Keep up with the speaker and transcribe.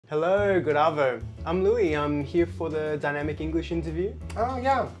Hello, good Arvo. I'm Louis. I'm here for the Dynamic English interview. Oh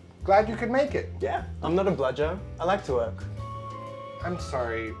yeah, glad you could make it. Yeah, I'm not a bludger. I like to work. I'm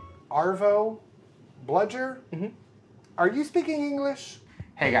sorry, Arvo? Bludger? Are you speaking English?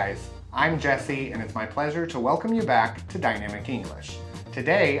 Hey guys, I'm Jesse and it's my pleasure to welcome you back to Dynamic English.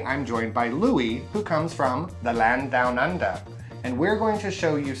 Today I'm joined by Louis, who comes from the land down under. And we're going to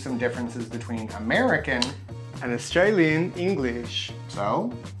show you some differences between American and Australian English.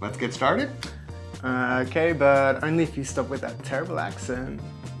 So, let's get started? Okay, but only if you stop with that terrible accent.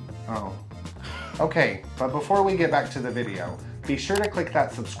 Oh. Okay, but before we get back to the video, be sure to click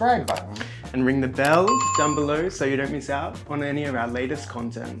that subscribe button. And ring the bell down below so you don't miss out on any of our latest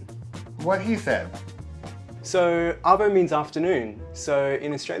content. What he said. So, Arvo means afternoon. So,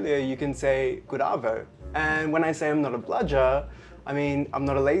 in Australia, you can say good Arvo. And when I say I'm not a bludger, I mean I'm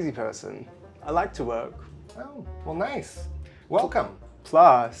not a lazy person. I like to work. Oh, well nice. Welcome.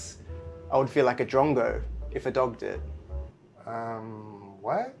 Plus, I would feel like a drongo if a dog did.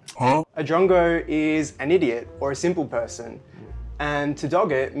 What? Huh? A drongo is an idiot or a simple person. And to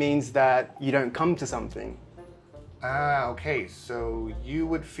dog it means that you don't come to something. Ah, okay, so you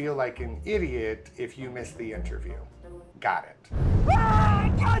would feel like an idiot if you missed the interview. Got it.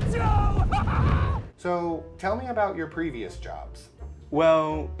 Got you! So, tell me about your previous jobs.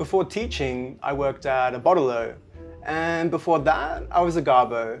 Well, before teaching, I worked at a bottler. And before that, I was a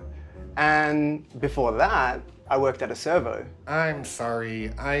garbo. And before that, I worked at a servo. I'm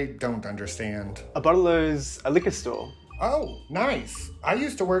sorry, I don't understand. A bottler's a liquor store. Oh, nice. I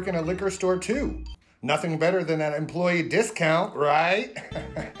used to work in a liquor store too. Nothing better than an employee discount, right?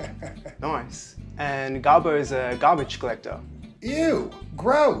 Nice. And garbo's a garbage collector. Ew,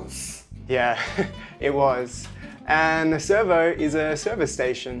 gross. Yeah, it was. And a servo is a service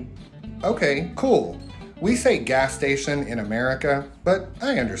station. Okay, cool. We say gas station in America, but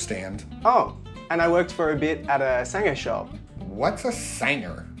I understand. Oh, and I worked for a bit at a sanger shop. What's a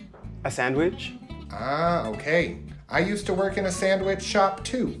sanger? A sandwich? Ah, okay. I used to work in a sandwich shop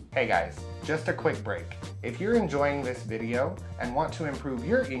too. Hey guys, just a quick break. If you're enjoying this video and want to improve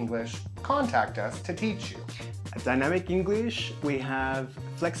your English, contact us to teach you. At Dynamic English, we have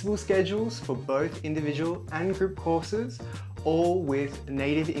flexible schedules for both individual and group courses, all with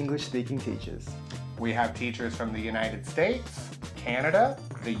native English-speaking teachers. We have teachers from the United States, Canada,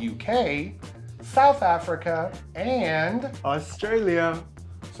 the UK, South Africa, and Australia.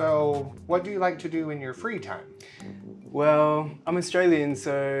 So, what do you like to do in your free time? Well, I'm Australian,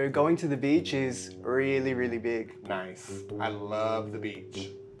 so going to the beach is really, really big. Nice. I love the beach.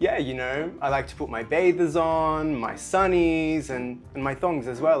 Yeah, you know, I like to put my bathers on, my sunnies, and my thongs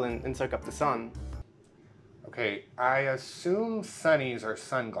as well, and soak up the sun. Okay, I assume sunnies are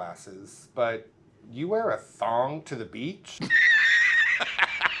sunglasses, but you wear a thong to the beach?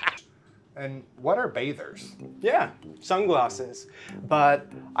 And what are bathers? Yeah, sunglasses.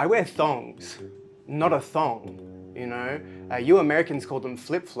 But I wear thongs, not a thong. You know, you Americans call them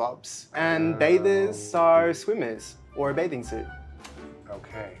flip-flops, and bathers are swimmers or a bathing suit.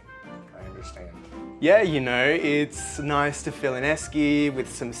 Okay, I understand. Yeah, you know, it's nice to fill an esky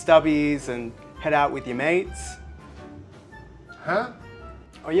with some stubbies and head out with your mates. Huh?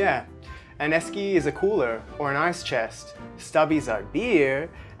 Oh yeah, an esky is a cooler or an ice chest. Stubbies are beer,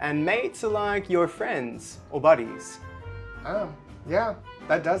 and mates are like your friends or buddies. Oh, yeah,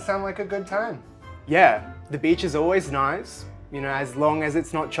 that does sound like a good time. Yeah, the beach is always nice, you know, as long as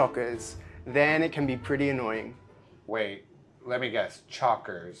it's not chockers. Then it can be pretty annoying. Wait, let me guess.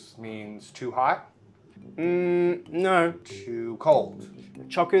 Chockers means too hot? No. Too cold?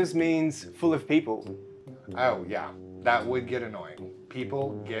 Chockers means full of people. Oh, yeah, that would get annoying.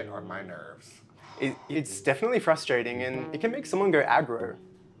 People get on my nerves. It's definitely frustrating, and it can make someone go aggro.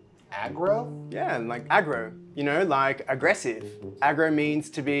 Aggro? Yeah, like aggro. You know, like aggressive. Aggro means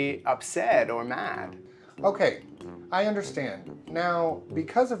to be upset or mad. Okay, I understand. Now,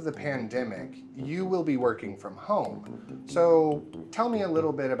 because of the pandemic, you will be working from home. So, tell me a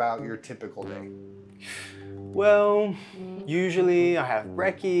little bit about your typical day. Well, usually I have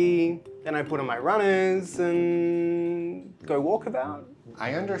brekkie, then I put on my runners and go walkabout.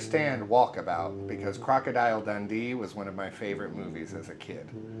 I understand Walkabout because Crocodile Dundee was one of my favorite movies as a kid.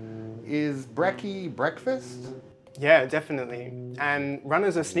 Is brekkie breakfast? Yeah, definitely. And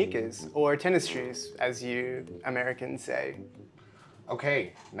runners are sneakers, or tennis shoes, as you Americans say.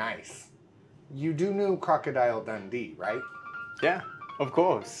 Okay, nice. You do know Crocodile Dundee, right? Yeah, of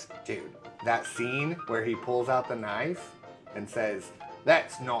course. Dude, that scene where he pulls out the knife and says,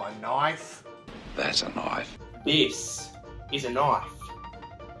 "That's not a knife." That's a knife. This is a knife.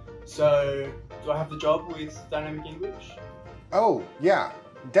 So, do I have the job with Dynamic English? Oh, yeah.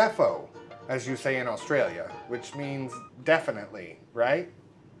 defo, as you say in Australia, which means definitely, right?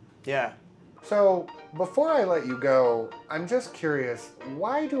 Yeah. So, before I let you go, I'm just curious,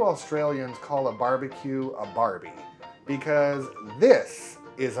 why do Australians call a barbecue a barbie? Because this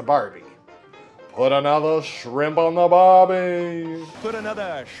is a barbie. Put another shrimp on the barbie. Put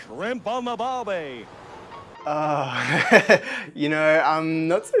another shrimp on the barbie. You know, I'm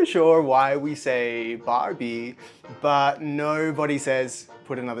not so sure why we say Barbie, but nobody says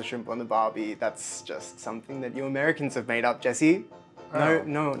put another shrimp on the Barbie. That's just something that you Americans have made up, Jesse. Oh.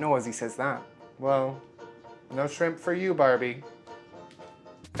 No Aussie says that. Well, no shrimp for you, Barbie.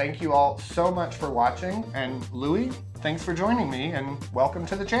 Thank you all so much for watching, and Louis, thanks for joining me, and welcome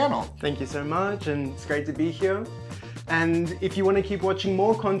to the channel. Thank you so much, and it's great to be here. And if you want to keep watching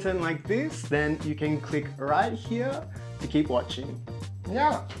more content like this, then you can click right here to keep watching.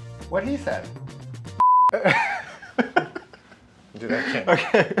 Yeah, what he said. Do that again.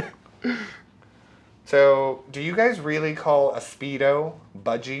 Okay. So, do you guys really call a Speedo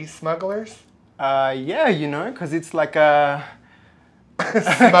budgie smugglers? Yeah, you know, because it's like a...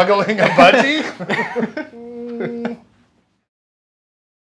 Smuggling a budgie?